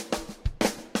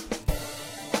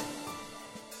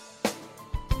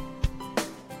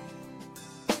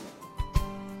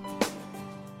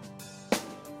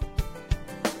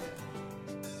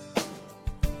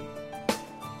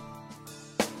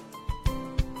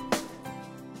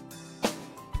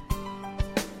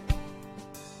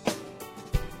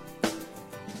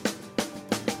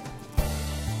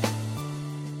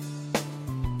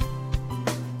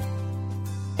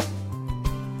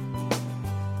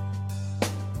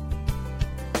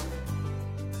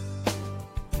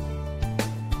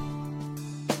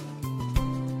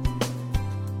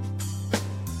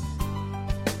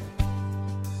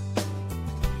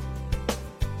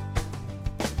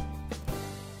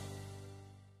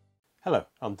Hello,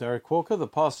 I'm Derek Walker, the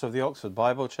pastor of the Oxford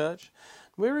Bible Church.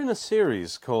 We're in a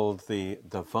series called The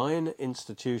Divine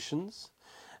Institutions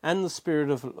and the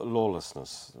Spirit of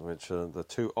Lawlessness, which are the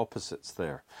two opposites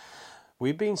there.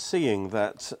 We've been seeing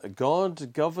that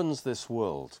God governs this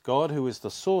world. God, who is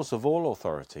the source of all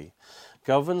authority,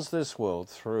 governs this world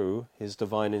through his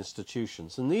divine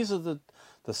institutions. And these are the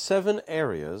 7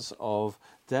 areas of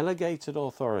delegated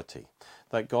authority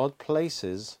that God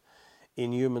places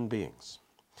in human beings.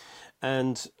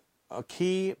 And a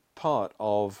key part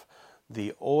of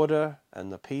the order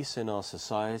and the peace in our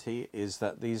society is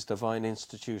that these divine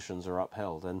institutions are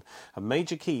upheld. And a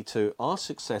major key to our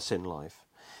success in life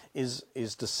is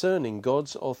discerning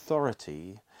God's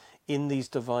authority in these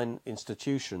divine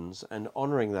institutions and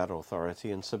honouring that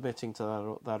authority and submitting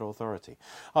to that authority.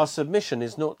 Our submission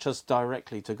is not just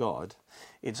directly to God,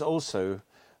 it's also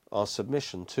our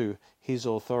submission to his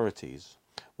authorities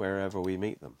wherever we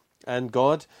meet them. And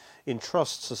God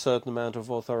entrusts a certain amount of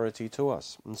authority to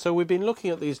us. And so we've been looking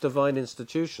at these divine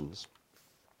institutions.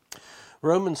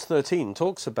 Romans 13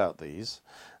 talks about these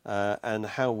and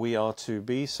how we are to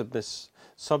be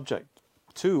subject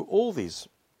to all these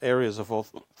areas of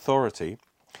authority.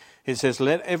 It says,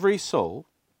 let every soul,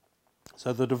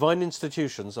 so the divine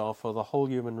institutions are for the whole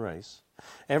human race,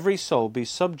 every soul be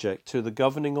subject to the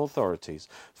governing authorities,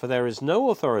 for there is no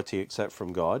authority except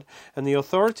from God, and the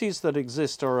authorities that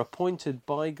exist are appointed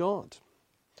by God.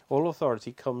 All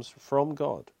authority comes from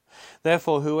God.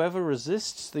 Therefore, whoever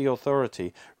resists the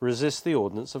authority resists the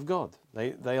ordinance of God.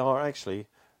 They are actually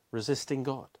resisting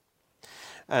God.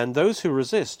 And those who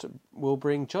resist will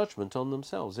bring judgment on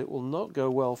themselves. It will not go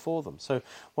well for them. So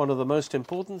one of the most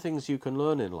important things you can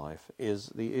learn in life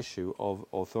is the issue of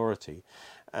authority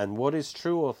and what is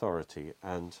true authority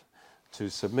and to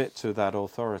submit to that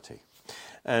authority.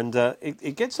 And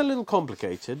it gets a little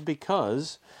complicated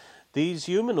because these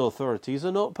human authorities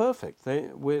are not perfect.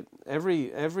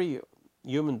 Every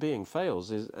human being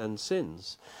fails and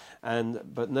sins,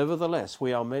 but nevertheless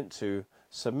we are meant to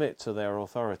submit to their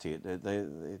authority.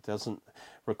 It doesn't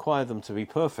require them to be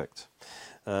perfect.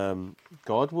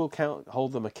 God will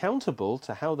hold them accountable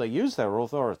to how they use their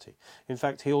authority. In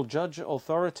fact, he'll judge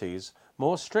authorities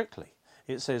more strictly.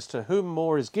 It says, to whom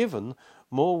more is given,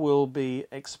 more will be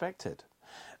expected.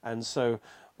 And so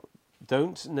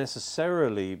don't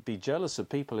necessarily be jealous of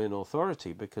people in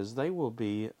authority, because they will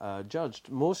be judged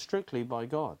more strictly by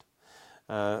God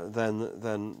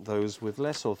than those with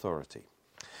less authority.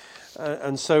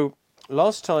 And so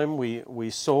last time we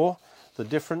saw the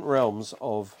different realms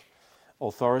of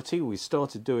authority. We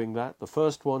started doing that. The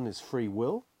first one is free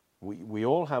will. We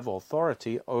all have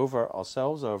authority over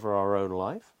ourselves, over our own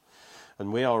life,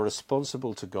 and we are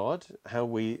responsible to God how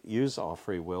we use our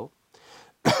free will.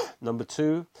 Number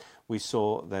 2, we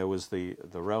saw there was the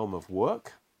realm of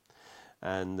work,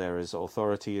 and there is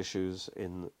authority issues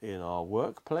in our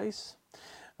workplace.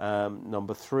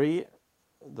 Number 3,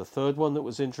 the third one that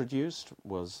was introduced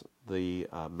was the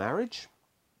marriage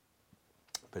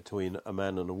between a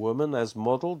man and a woman as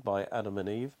modelled by Adam and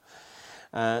Eve.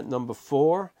 Number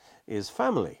 4 is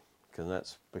family, because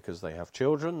that's because they have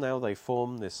children. Now they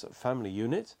form this family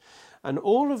unit. And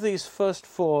all of these first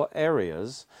 4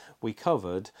 areas we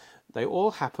covered, they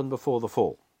all happened before the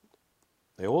fall.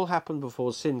 They all happened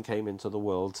before sin came into the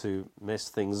world to mess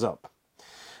things up.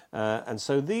 And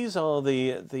so these are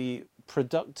the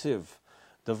productive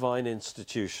divine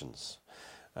institutions,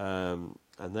 and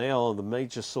they are the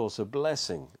major source of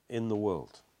blessing in the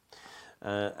world.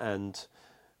 And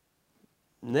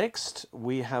next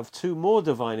we have 2 more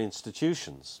divine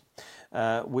institutions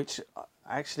which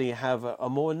actually have a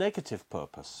more negative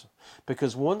purpose,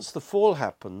 because once the fall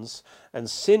happens and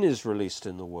sin is released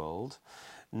in the world,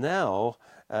 now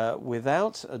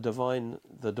without the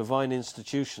divine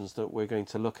institutions that we're going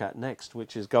to look at next,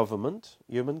 which is government,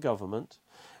 human government,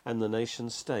 and the nation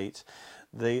state,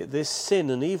 this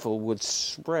sin and evil would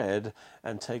spread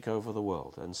and take over the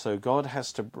world. And so God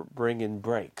has to bring in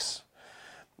brakes,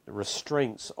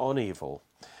 restraints on evil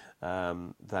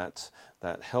that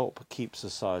help keep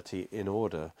society in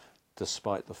order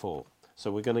despite the fall.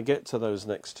 So we're going to get to those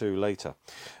next 2 later.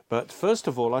 But first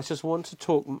of all, I just want to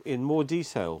talk in more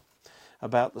detail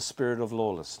about the spirit of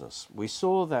lawlessness. We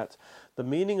saw that the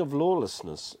meaning of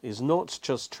lawlessness is not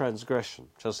just transgression.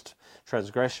 Just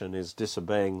transgression is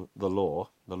disobeying the law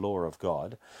of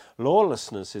God.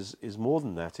 Lawlessness is more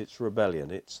than that. It's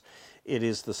rebellion. It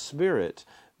is the spirit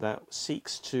that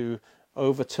seeks to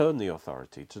overturn the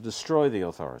authority, to destroy the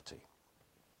authority,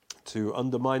 to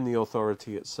undermine the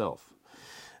authority itself.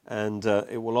 And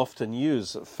it will often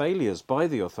use failures by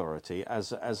the authority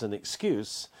as an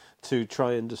excuse to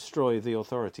try and destroy the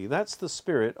authority. That's the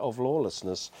spirit of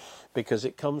lawlessness, because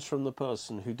it comes from the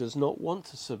person who does not want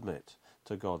to submit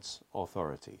to God's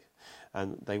authority,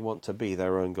 and they want to be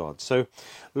their own God. So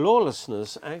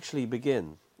lawlessness actually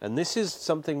begins, and this is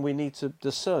something we need to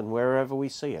discern wherever we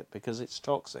see it, because it's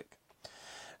toxic.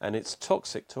 And it's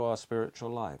toxic to our spiritual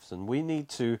lives. And we need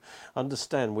to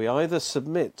understand we either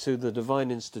submit to the divine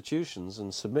institutions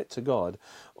and submit to God,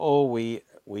 or we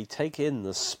take in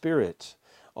the spirit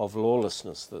of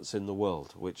lawlessness that's in the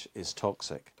world, which is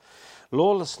toxic.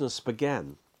 Lawlessness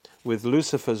began with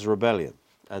Lucifer's rebellion.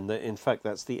 And in fact,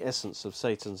 that's the essence of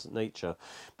Satan's nature,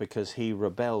 because he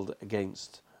rebelled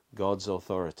against God's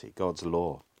authority, God's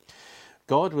law.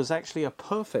 God was actually a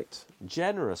perfect,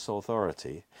 generous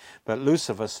authority, but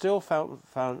Lucifer still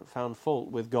found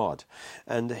fault with God.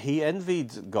 And he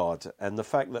envied God and the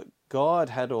fact that God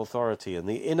had authority, and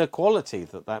the inequality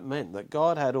that meant, that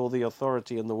God had all the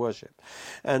authority and the worship.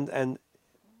 And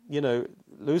you know,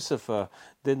 Lucifer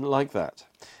didn't like that.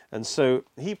 And so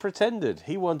he pretended.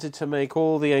 He wanted to make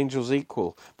all the angels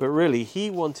equal, but really he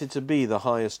wanted to be the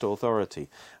highest authority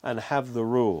and have the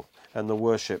rule and the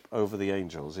worship over the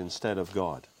angels instead of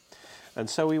God. And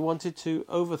so he wanted to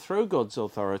overthrow God's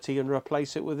authority and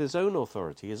replace it with his own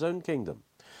authority, his own kingdom.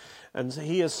 And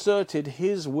he asserted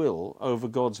his will over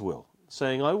God's will,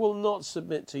 saying, I will not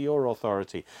submit to your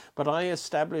authority, but I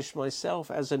establish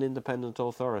myself as an independent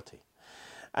authority.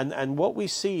 And what we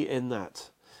see in that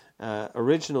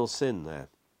original sin there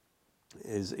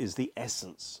is the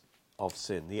essence of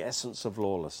sin, the essence of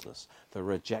lawlessness, the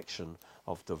rejection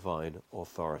of divine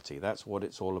authority. That's what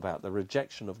it's all about, the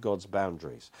rejection of God's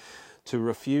boundaries, to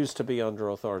refuse to be under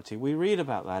authority. We read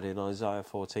about that in Isaiah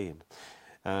 14.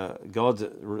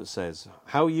 God says,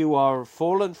 how you are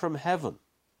fallen from heaven.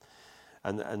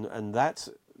 And that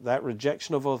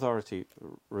rejection of authority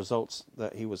results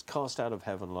that he was cast out of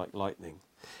heaven like lightning.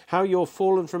 How you're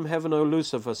fallen from heaven, O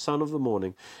Lucifer, son of the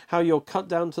morning. How you're cut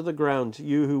down to the ground,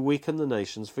 you who weaken the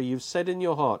nations. For you've said in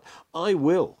your heart, I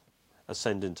will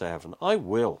ascend into heaven. I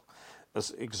will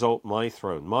exalt my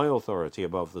throne, my authority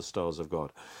above the stars of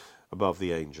God, above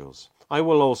the angels. I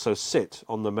will also sit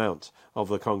on the mount of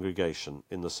the congregation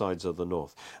in the sides of the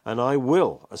north, and I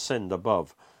will ascend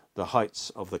above the heights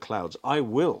of the clouds. I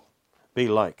will be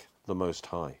like the Most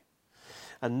High.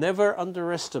 And never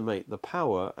underestimate the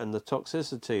power and the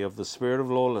toxicity of the spirit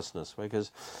of lawlessness,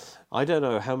 because I don't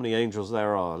know how many angels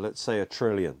there are, let's say 1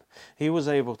 trillion. He was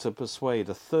able to persuade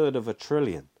 1/3 of 1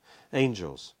 trillion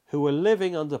angels who were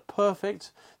living under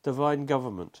perfect divine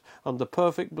government, under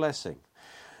perfect blessing.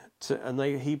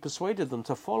 He persuaded them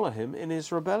to follow him in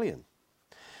his rebellion.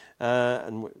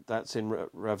 And that's in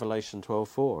Revelation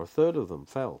 12:4. 1/3 of them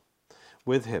fell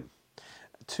with him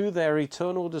to their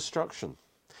eternal destruction.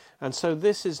 And so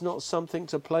this is not something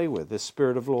to play with, this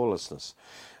spirit of lawlessness.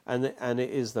 And it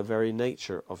is the very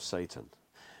nature of Satan,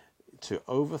 to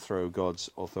overthrow God's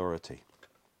authority.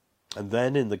 And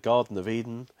then in the Garden of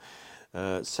Eden,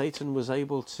 Satan was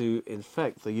able to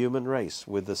infect the human race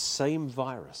with the same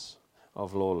virus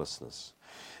of lawlessness.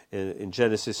 In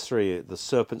Genesis 3, the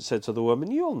serpent said to the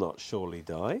woman, you'll not surely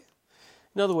die.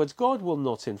 In other words, God will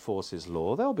not enforce his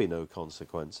law. There'll be no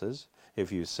consequences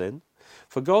if you sin.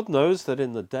 For God knows that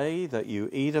in the day that you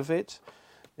eat of it,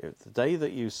 the day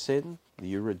that you sin,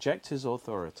 you reject his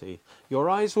authority, your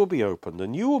eyes will be opened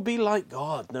and you will be like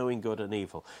God, knowing good and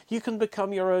evil. You can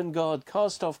become your own God,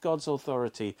 cast off God's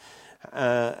authority,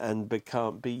 and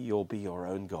you'll be your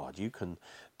own God. You can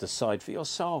decide for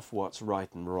yourself what's right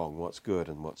and wrong, what's good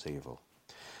and what's evil.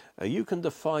 You can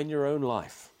define your own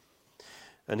life.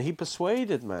 And he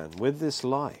persuaded man with this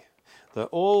lie that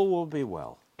all will be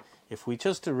well. If we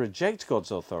just reject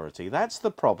God's authority, that's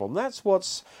the problem. That's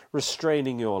what's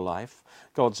restraining your life,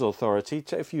 God's authority.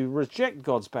 If you reject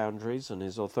God's boundaries and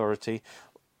his authority,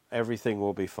 everything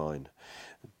will be fine.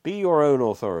 Be your own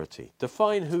authority.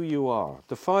 Define who you are.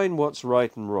 Define what's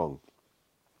right and wrong.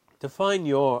 Define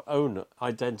your own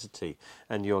identity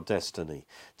and your destiny.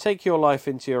 Take your life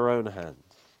into your own hands.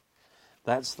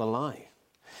 That's the lie.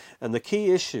 And the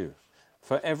key issue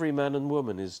for every man and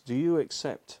woman is, do you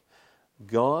accept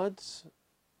God's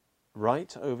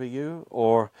right over you,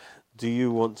 or do you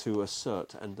want to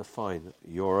assert and define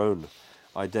your own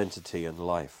identity and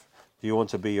life? Do you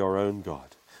want to be your own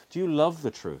God? Do you love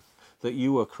the truth that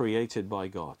you were created by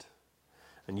God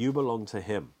and you belong to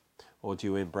him? Or do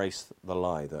you embrace the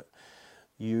lie that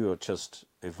you are just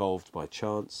evolved by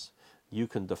chance? You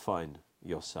can define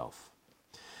yourself.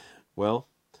 Well,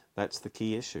 that's the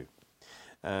key issue.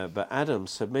 But Adam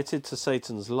submitted to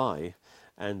Satan's lie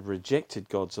and rejected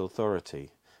God's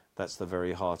authority, That's the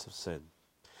very heart of sin.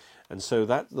 And so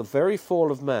that the very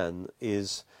fall of man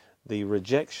is the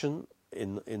rejection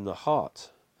in the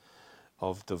heart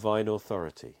of divine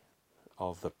authority,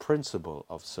 of the principle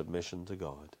of submission to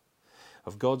God,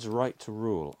 of God's right to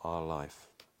rule our life,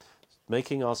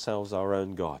 making ourselves our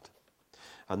own God.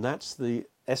 And that's the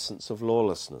essence of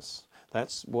lawlessness.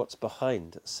 That's what's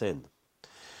behind sin.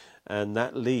 And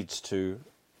that leads to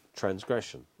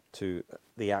transgression, to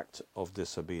the act of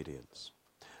disobedience.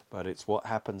 But it's what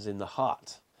happens in the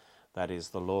heart that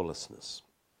is the lawlessness.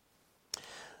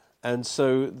 And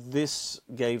so this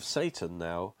gave Satan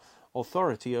now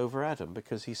authority over Adam,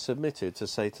 because he submitted to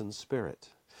Satan's spirit.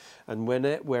 And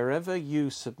wherever you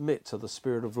submit to the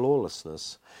spirit of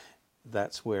lawlessness,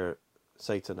 that's where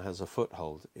Satan has a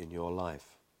foothold in your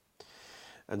life.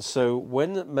 And so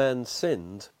when man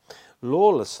sinned,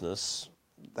 lawlessness,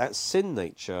 that sin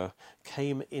nature,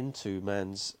 came into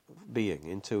man's being,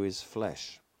 into his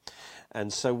flesh.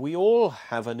 And so we all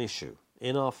have an issue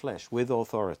in our flesh with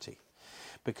authority,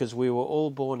 because we were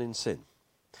all born in sin.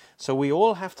 So we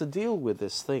all have to deal with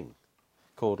this thing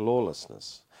called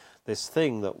lawlessness, this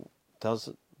thing that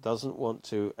doesn't want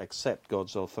to accept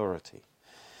God's authority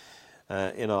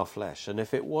in our flesh. And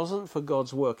if it wasn't for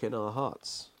God's work in our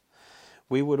hearts,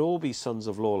 we would all be sons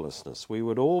of lawlessness. We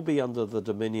would all be under the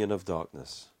dominion of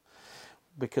darkness.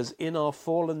 Because in our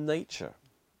fallen nature,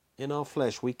 in our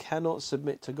flesh, we cannot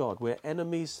submit to God. We're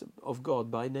enemies of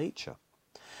God by nature.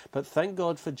 But thank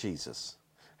God for Jesus.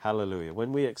 Hallelujah.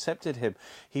 When we accepted him,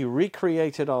 he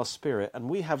recreated our spirit, and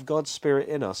we have God's spirit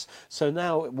in us. So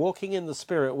now, walking in the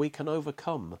spirit, we can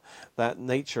overcome that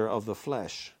nature of the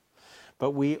flesh.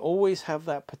 But we always have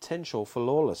that potential for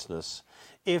lawlessness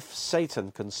if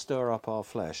Satan can stir up our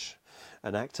flesh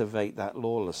and activate that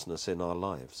lawlessness in our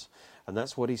lives. And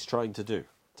that's what he's trying to do,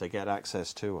 to get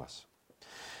access to us.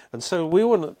 And so we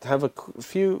want to have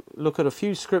look at a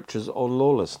few scriptures on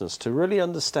lawlessness to really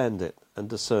understand it and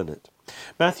discern it.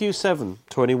 Matthew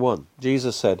 7:21,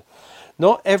 Jesus said,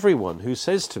 "Not everyone who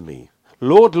says to me,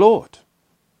 'Lord, Lord,'"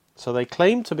 so they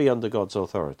claim to be under God's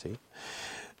authority,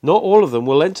 "not all of them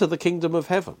will enter the kingdom of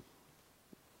heaven."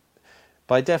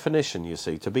 By definition, you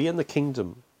see, to be in the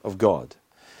kingdom of God,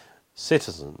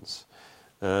 citizens,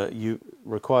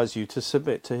 requires you to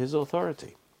submit to his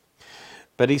authority.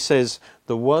 But he says,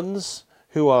 the ones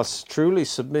who are truly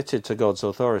submitted to God's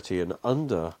authority and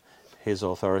under his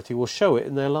authority will show it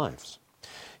in their lives.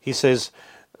 He says,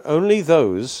 only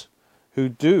those who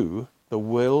do the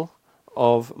will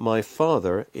of my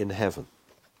Father in heaven.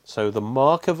 So the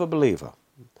mark of a believer,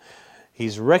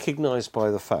 he's recognized by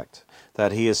the fact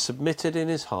that he is submitted in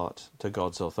his heart to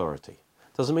God's authority.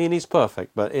 Doesn't mean he's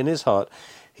perfect, but in his heart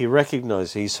he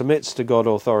recognizes, he submits to God's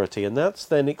authority, and that's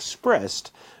then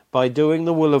expressed by doing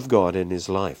the will of God in his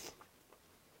life.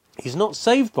 He's not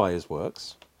saved by his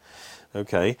works,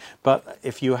 okay, but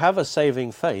if you have a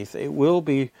saving faith, it will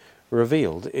be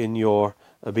revealed in your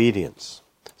obedience.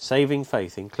 Saving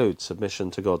faith includes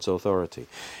submission to God's authority.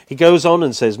 He goes on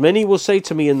and says, "Many will say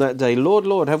to me in that day, 'Lord,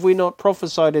 Lord, have we not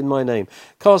prophesied in my name,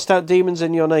 cast out demons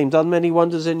in your name, done many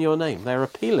wonders in your name?'" They're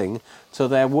appealing to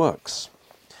their works.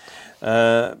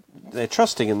 They're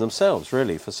trusting in themselves,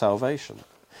 really, for salvation.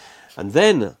 And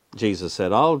then Jesus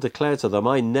said, "I'll declare to them,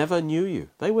 I never knew you."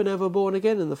 They were never born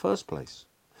again in the first place.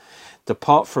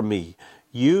 "Depart from me,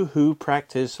 you who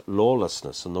practice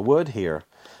lawlessness." And the word here,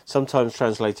 sometimes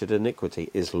translated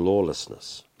iniquity, is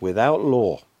lawlessness. Without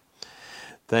law.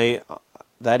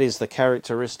 That is the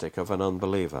characteristic of an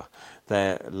unbeliever.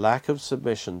 Their lack of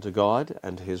submission to God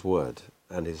and his word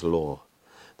and his law.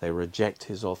 They reject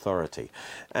his authority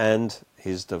and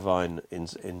his divine,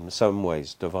 in some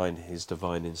ways, his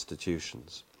divine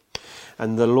institutions.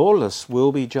 And the lawless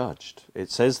will be judged. It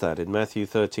says that in Matthew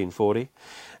 13:40.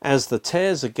 "As the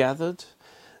tares are gathered,"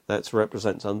 that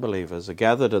represents unbelievers, "are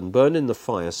gathered and burned in the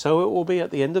fire, so it will be at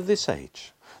the end of this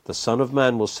age. The Son of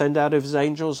Man will send out of his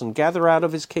angels and gather out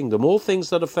of his kingdom all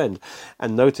things that offend."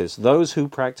 And notice, those who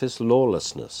practice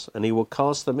lawlessness, and he will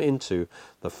cast them into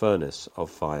the furnace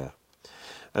of fire.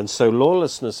 And so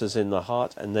lawlessness is in the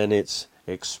heart, and then it's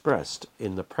expressed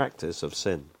in the practice of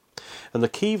sin. And the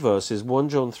key verse is 1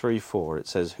 John 3:4. It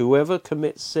says, "Whoever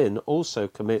commits sin also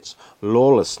commits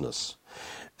lawlessness."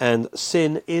 And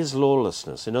sin is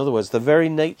lawlessness. In other words, the very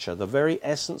nature, the very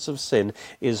essence of sin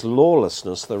is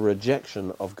lawlessness, the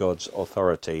rejection of God's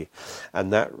authority.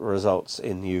 And that results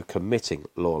in you committing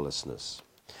lawlessness.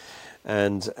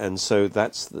 And so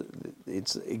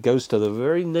it goes to the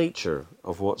very nature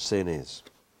of what sin is.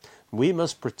 We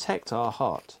must protect our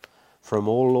heart from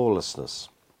all lawlessness.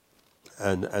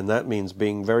 And that means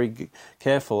being very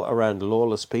careful around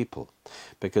lawless people,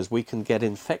 because we can get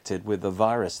infected with the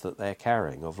virus that they're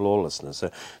carrying of lawlessness.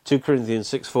 2 Corinthians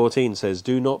 6:14 says,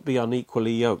 "Do not be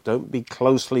unequally yoked, don't be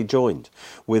closely joined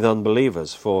with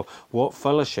unbelievers, for what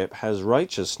fellowship has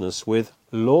righteousness with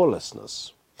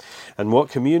lawlessness? And what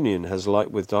communion has light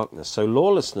with darkness?" So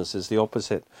lawlessness is the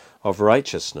opposite of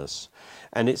righteousness,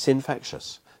 and it's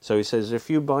infectious. So he says, if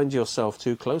you bind yourself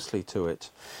too closely to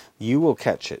it, you will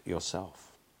catch it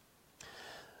yourself.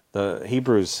 The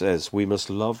Hebrews says we must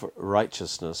love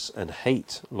righteousness and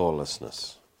hate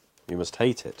lawlessness. You must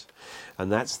hate it.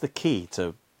 And that's the key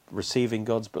to receiving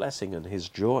God's blessing and his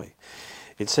joy.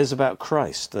 It says about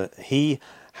Christ that he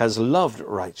has loved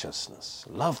righteousness,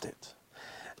 loved it,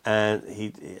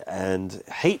 and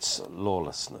hates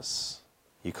lawlessness.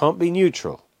 You can't be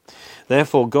neutral.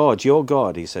 Therefore God, your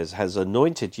God, he says, has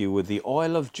anointed you with the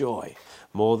oil of joy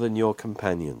more than your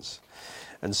companions.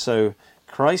 And so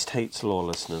Christ hates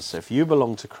lawlessness. If you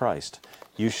belong to Christ,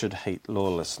 you should hate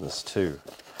lawlessness too.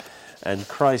 And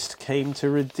Christ came to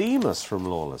redeem us from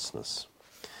lawlessness.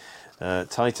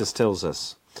 Titus tells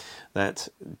us that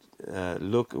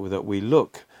we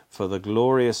look for the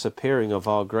glorious appearing of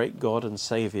our great God and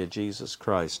Saviour Jesus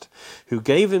Christ, who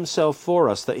gave himself for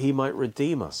us that he might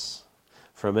redeem us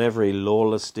from every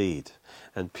lawless deed,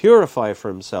 and purify for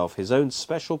himself his own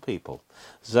special people,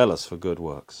 zealous for good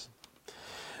works.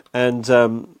 And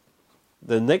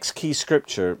the next key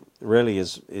scripture really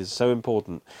is so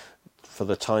important for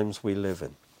the times we live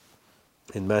in.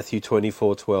 In Matthew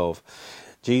 24:12,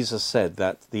 Jesus said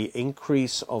that the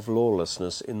increase of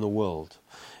lawlessness in the world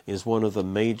is one of the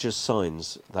major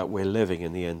signs that we're living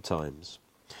in the end times.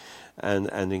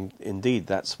 And indeed,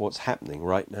 that's what's happening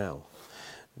right now.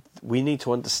 We need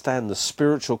to understand the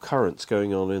spiritual currents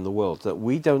going on in the world, that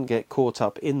we don't get caught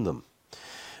up in them,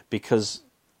 because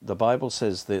the Bible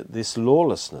says that this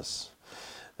lawlessness,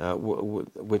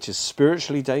 which is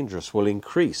spiritually dangerous, will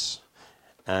increase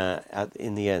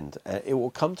in the end. It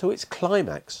will come to its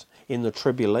climax in the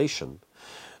tribulation,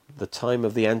 the time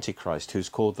of the Antichrist, who's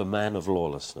called the man of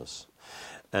lawlessness.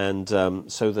 And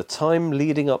so the time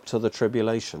leading up to the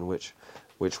tribulation, which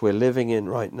we're living in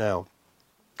right now,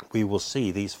 we will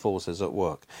see these forces at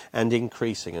work and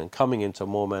increasing and coming into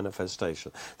more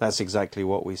manifestation. That's exactly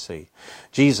what we see.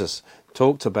 Jesus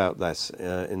talked about this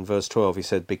in verse 12. He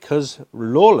said, because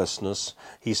lawlessness,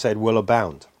 he said, will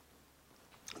abound,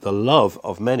 the love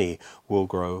of many will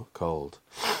grow cold.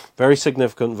 Very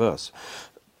significant verse.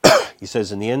 He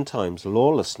says, in the end times,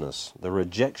 lawlessness, the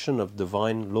rejection of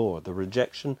divine law, the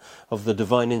rejection of the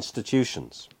divine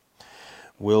institutions,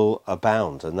 will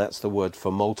abound. And that's the word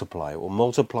for multiply. It will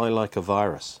multiply like a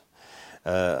virus.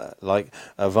 Like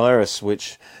a virus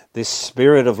which this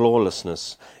spirit of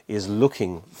lawlessness is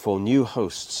looking for new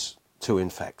hosts to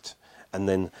infect and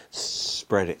then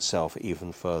spread itself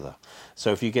even further.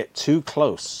 So if you get too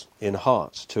close in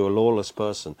heart to a lawless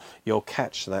person, you'll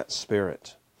catch that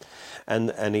spirit.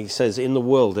 And he says in the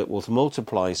world it will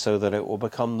multiply so that it will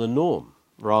become the norm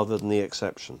rather than the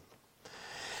exception.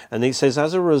 And he says,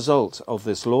 as a result of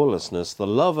this lawlessness, the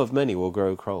love of many will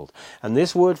grow cold. And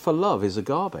this word for love is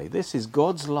agape. This is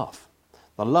God's love.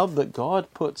 The love that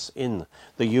God puts in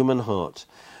the human heart.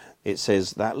 It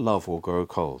says that love will grow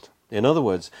cold. In other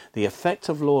words, the effect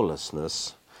of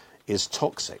lawlessness is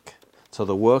toxic to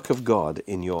the work of God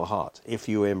in your heart. If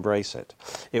you embrace it,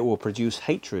 it will produce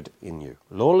hatred in you.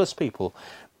 Lawless people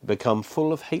become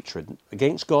full of hatred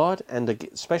against God and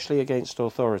especially against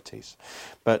authorities.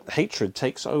 But hatred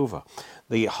takes over,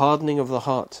 the hardening of the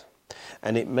heart,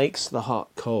 and it makes the heart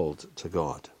cold to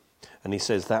God. And he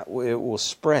says that it will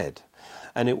spread,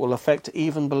 and it will affect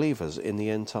even believers in the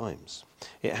end times.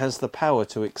 It has the power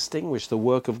to extinguish the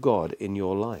work of God in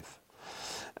your life.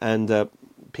 And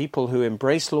people who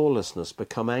embrace lawlessness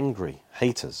become angry,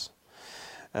 haters.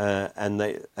 And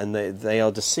they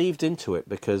are deceived into it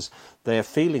because they are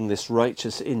feeling this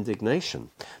righteous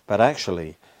indignation. But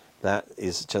actually, that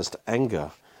is just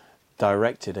anger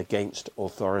directed against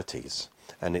authorities.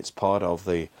 And it's part of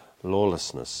the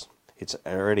lawlessness. It's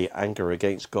already anger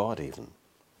against God even.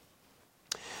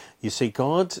 You see,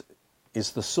 God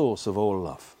is the source of all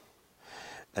love.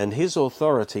 And his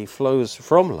authority flows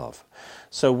from love.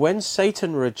 So when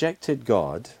Satan rejected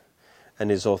God and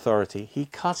his authority, he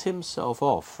cut himself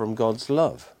off from God's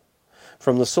love,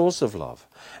 from the source of love.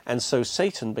 And so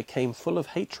Satan became full of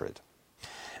hatred.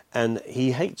 And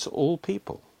he hates all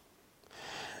people.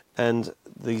 And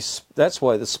that's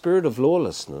why the spirit of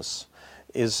lawlessness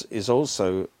is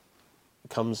also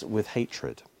comes with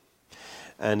hatred.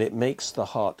 And it makes the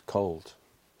heart cold.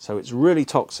 So it's really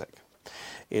toxic.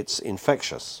 It's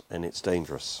infectious and it's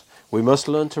dangerous. We must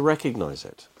learn to recognize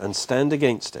it and stand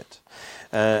against it.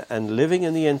 And living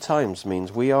in the end times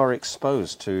means we are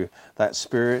exposed to that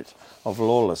spirit of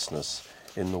lawlessness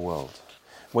in the world.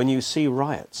 When you see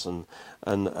riots and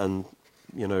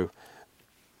you know,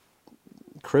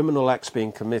 criminal acts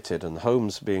being committed and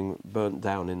homes being burnt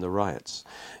down in the riots,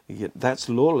 that's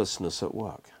lawlessness at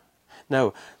work.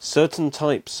 Now, certain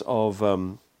types of,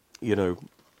 you know,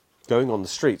 going on the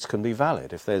streets can be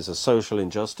valid. If there's a social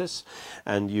injustice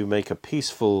and you make a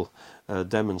peaceful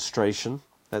demonstration,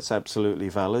 that's absolutely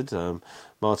valid.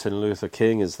 Martin Luther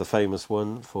King is the famous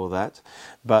one for that.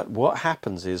 But what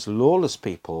happens is lawless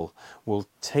people will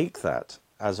take that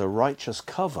as a righteous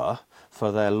cover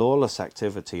for their lawless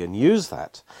activity and use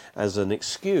that as an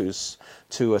excuse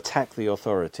to attack the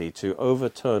authority, to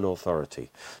overturn authority,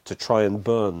 to try and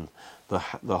burn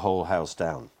the whole house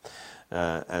down,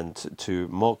 and to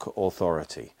mock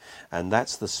authority. And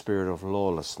that's the spirit of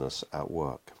lawlessness at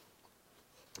work.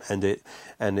 And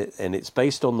it's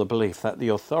based on the belief that the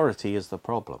authority is the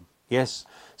problem. Yes,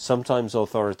 sometimes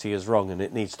authority is wrong and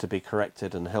it needs to be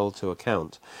corrected and held to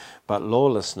account, but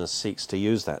lawlessness seeks to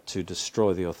use that to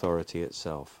destroy the authority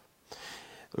itself.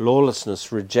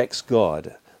 Lawlessness rejects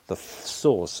God, the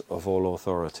source of all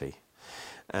authority,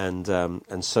 and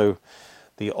so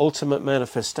the ultimate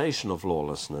manifestation of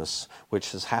lawlessness,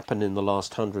 which has happened in the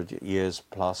last 100 years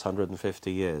plus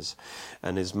 150 years,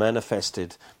 and is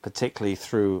manifested particularly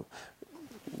through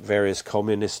various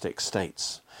communistic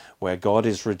states, where God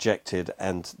is rejected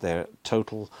and the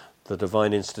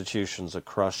divine institutions are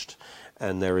crushed,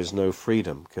 and there is no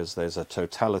freedom because there's a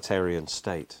totalitarian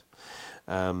state.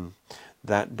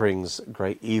 That brings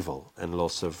great evil and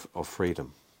loss of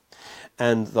freedom.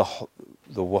 And the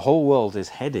whole world is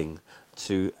heading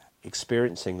to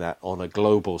experiencing that on a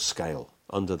global scale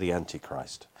under the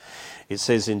Antichrist. It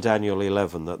says in Daniel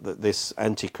 11 that this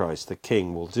Antichrist, the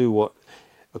king, will do what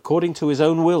according to his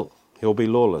own will. He'll be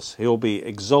lawless. He'll be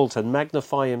exalt and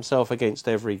magnify himself against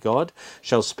every god,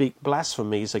 shall speak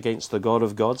blasphemies against the God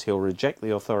of gods. He'll reject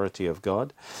the authority of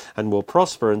God, and will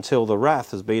prosper until the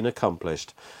wrath has been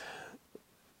accomplished.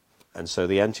 And so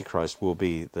the Antichrist will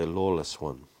be the lawless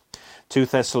one. 2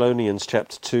 Thessalonians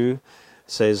chapter 2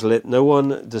 says, let no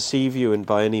one deceive you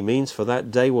by any means, for that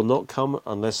day will not come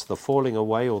unless the falling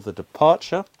away or the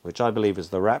departure, which I believe is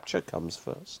the rapture, comes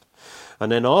first.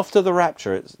 And then after the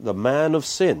rapture, it's the man of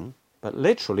sin, but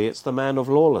literally it's the man of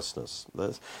lawlessness.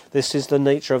 This is the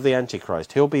nature of the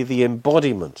Antichrist. He'll be the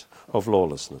embodiment of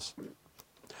lawlessness,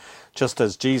 just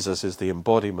as Jesus is the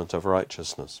embodiment of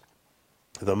righteousness.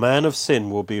 The man of sin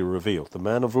will be revealed, the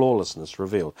man of lawlessness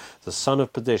revealed, the son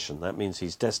of perdition. That means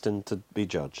he's destined to be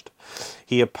judged.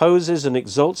 He opposes and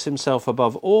exalts himself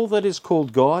above all that is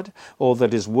called God or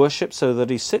that is worshipped, so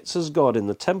that he sits as God in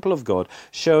the temple of God,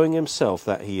 showing himself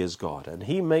that he is God. And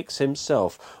he makes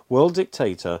himself world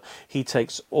dictator. He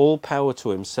takes all power to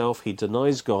himself. He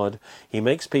denies God. He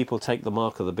makes people take the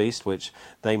mark of the beast, which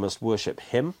they must worship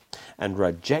him and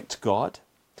reject God.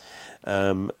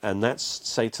 And that's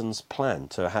Satan's plan,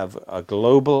 to have a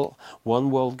global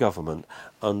one world government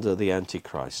under the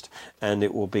Antichrist. And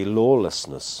it will be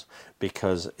lawlessness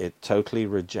because it totally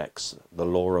rejects the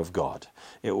law of God.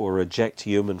 It will reject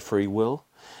human free will.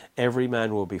 Every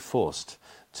man will be forced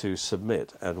to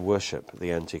submit and worship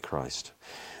the Antichrist.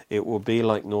 It will be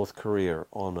like North Korea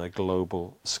on a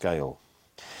global scale.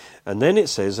 And then it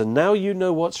says, and now you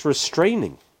know what's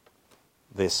restraining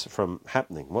this from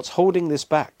happening. What's holding this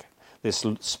back? This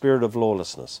spirit of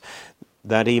lawlessness,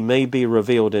 that he may be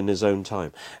revealed in his own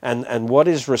time. And what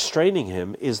is restraining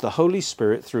him is the Holy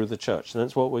Spirit through the church. And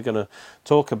that's what we're going to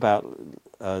talk about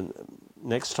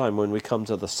next time when we come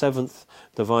to the seventh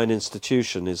divine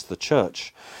institution, is the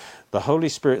church. The Holy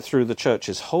Spirit through the church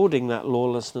is holding that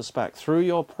lawlessness back through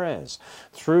your prayers,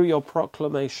 through your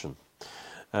proclamation,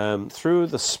 through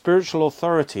the spiritual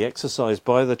authority exercised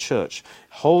by the church,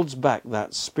 holds back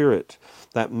that spirit.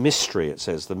 That mystery, it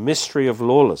says, the mystery of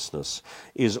lawlessness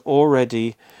is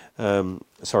already,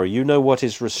 you know what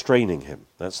is restraining him.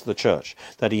 That's the church,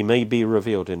 that he may be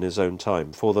revealed in his own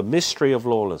time. For the mystery of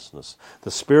lawlessness,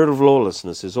 the spirit of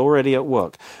lawlessness is already at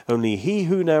work. Only he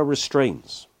who now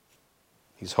restrains,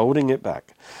 he's holding it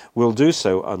back, will do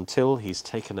so until he's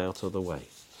taken out of the way.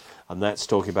 And that's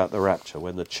talking about the rapture.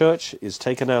 When the church is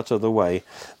taken out of the way,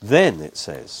 then it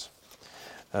says,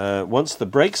 once the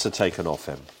brakes are taken off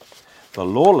him, the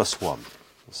lawless one,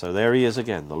 so there he is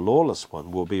again, the lawless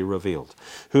one will be revealed,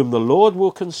 whom the Lord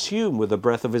will consume with the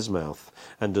breath of his mouth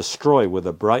and destroy with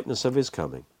the brightness of his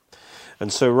coming.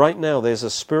 And so right now there's a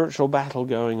spiritual battle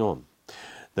going on.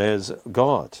 There's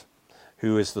God,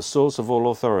 who is the source of all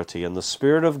authority, and the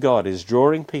Spirit of God is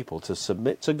drawing people to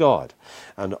submit to God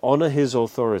and honor his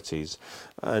authorities.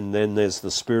 And then there's the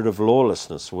spirit of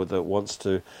lawlessness that wants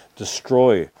to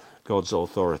destroy God's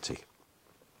authority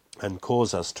and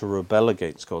cause us to rebel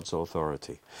against God's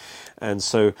authority. And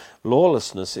so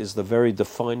lawlessness is the very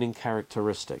defining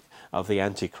characteristic of the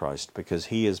Antichrist, because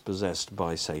he is possessed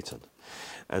by Satan.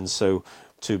 And so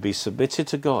to be submitted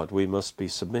to God, we must be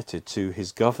submitted to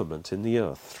his government in the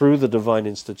earth through the divine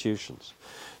institutions.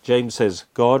 James says,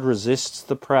 God resists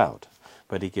the proud,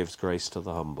 but he gives grace to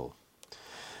the humble.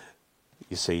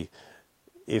 You see,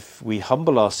 if we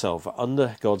humble ourselves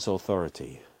under God's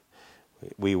authority,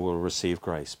 we will receive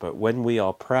grace. But when we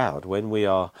are proud, when we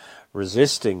are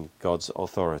resisting God's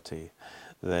authority,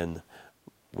 then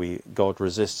God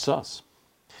resists us.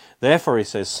 Therefore, he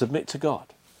says, submit to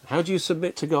God. How do you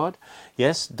submit to God?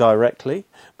 Yes, directly,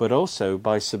 but also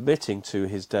by submitting to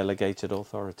his delegated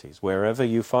authorities, wherever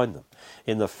you find them,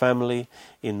 in the family,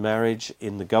 in marriage,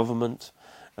 in the government,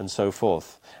 and so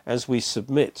forth. As we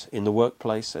submit in the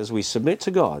workplace, as we submit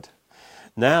to God,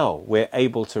 now we're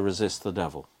able to resist the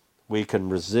devil. We can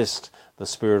resist the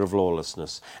spirit of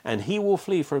lawlessness, and he will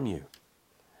flee from you.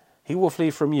 He will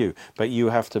flee from you, but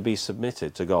you have to be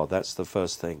submitted to God. That's the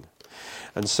first thing.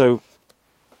 And so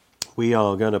we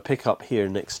are going to pick up here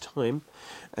next time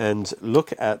and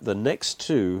look at the next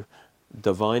two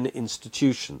divine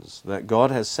institutions that God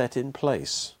has set in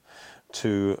place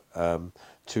to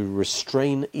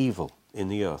restrain evil in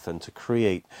the earth and to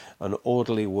create an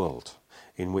orderly world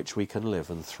in which we can live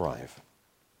and thrive.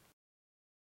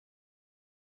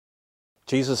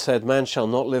 Jesus said, man shall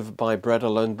not live by bread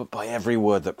alone, but by every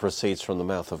word that proceeds from the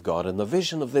mouth of God. And the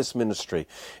vision of this ministry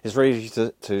is really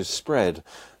to spread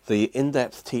the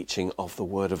in-depth teaching of the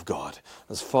Word of God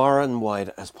as far and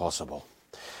wide as possible.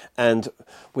 And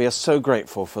we are so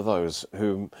grateful for those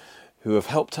who have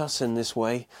helped us in this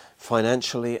way,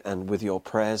 financially and with your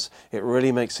prayers. It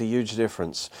really makes a huge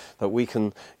difference that we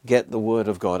can get the Word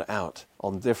of God out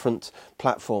on different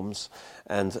platforms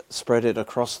and spread it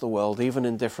across the world, even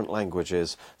in different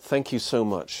languages. Thank you so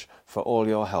much for all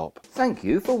your help. Thank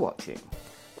you for watching.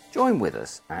 Join with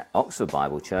us at Oxford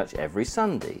Bible Church every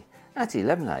Sunday at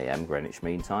 11 a.m. Greenwich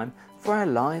Mean Time for our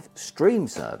live stream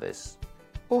service.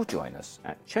 Or join us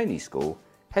at Cheney School,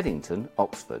 Headington,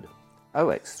 Oxford,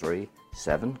 OX3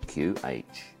 7QH.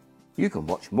 You can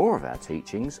watch more of our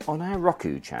teachings on our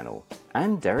Roku channel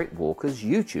and Derek Walker's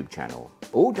YouTube channel.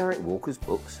 All Derek Walker's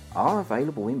books are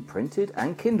available in printed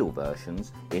and Kindle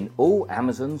versions in all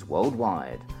Amazons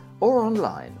worldwide, or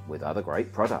online with other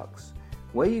great products,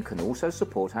 where you can also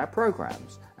support our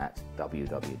programs at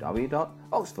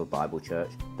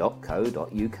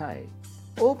www.oxfordbiblechurch.co.uk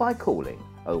or by calling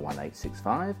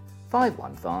 01865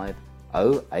 515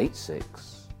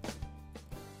 086.